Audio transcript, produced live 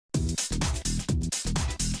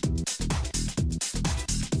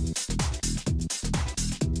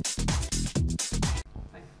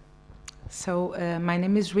My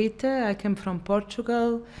name is Rita. I came from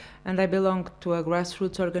Portugal, and I belong to a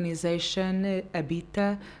grassroots organization,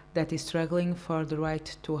 Habita, that is struggling for the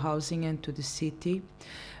right to housing and to the city.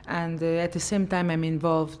 And at the same time, I'm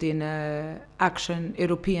involved in a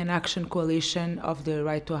European action coalition of the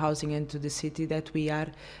right to housing and to the city that we are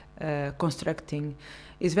constructing.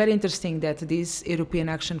 It's very interesting that this European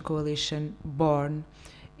action coalition born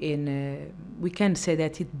in, we can say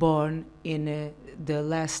that it born in the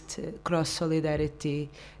last cross solidarity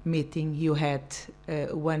meeting you had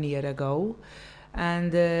 1 year ago.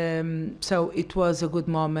 And so it was a good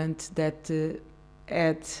moment that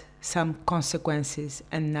had some consequences,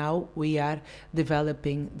 and now we are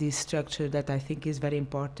developing this structure that I think is very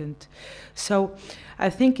important. So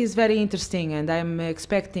I think it's very interesting, and I'm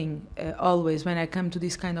expecting always when I come to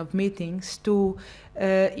this kind of meetings to,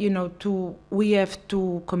 we have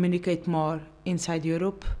to communicate more inside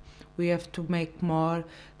Europe. We have to make more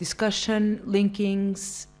discussion,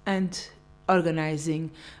 linkings, and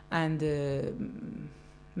organizing, and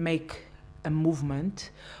make a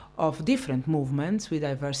movement of different movements with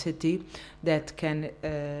diversity that can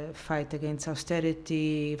fight against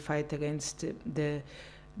austerity, fight against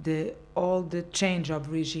all the change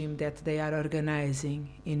of regime that they are organizing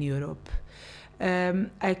in Europe.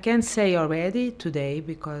 I can say already today,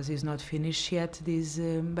 because it's not finished yet,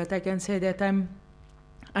 but I can say that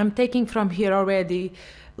I'm taking from here already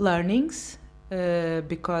learnings,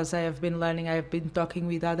 because I have been talking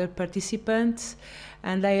with other participants,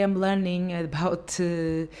 and I am learning about,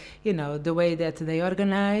 the way that they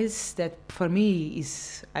organize. That for me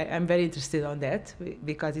I'm very interested on that,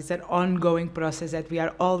 because it's an ongoing process that we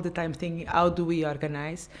are all the time thinking, how do we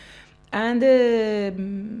organize? And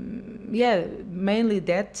mainly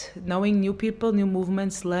that, knowing new people, new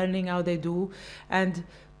movements, learning how they do, and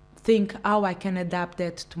think how I can adapt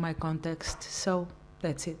that to my context. So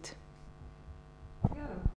that's it.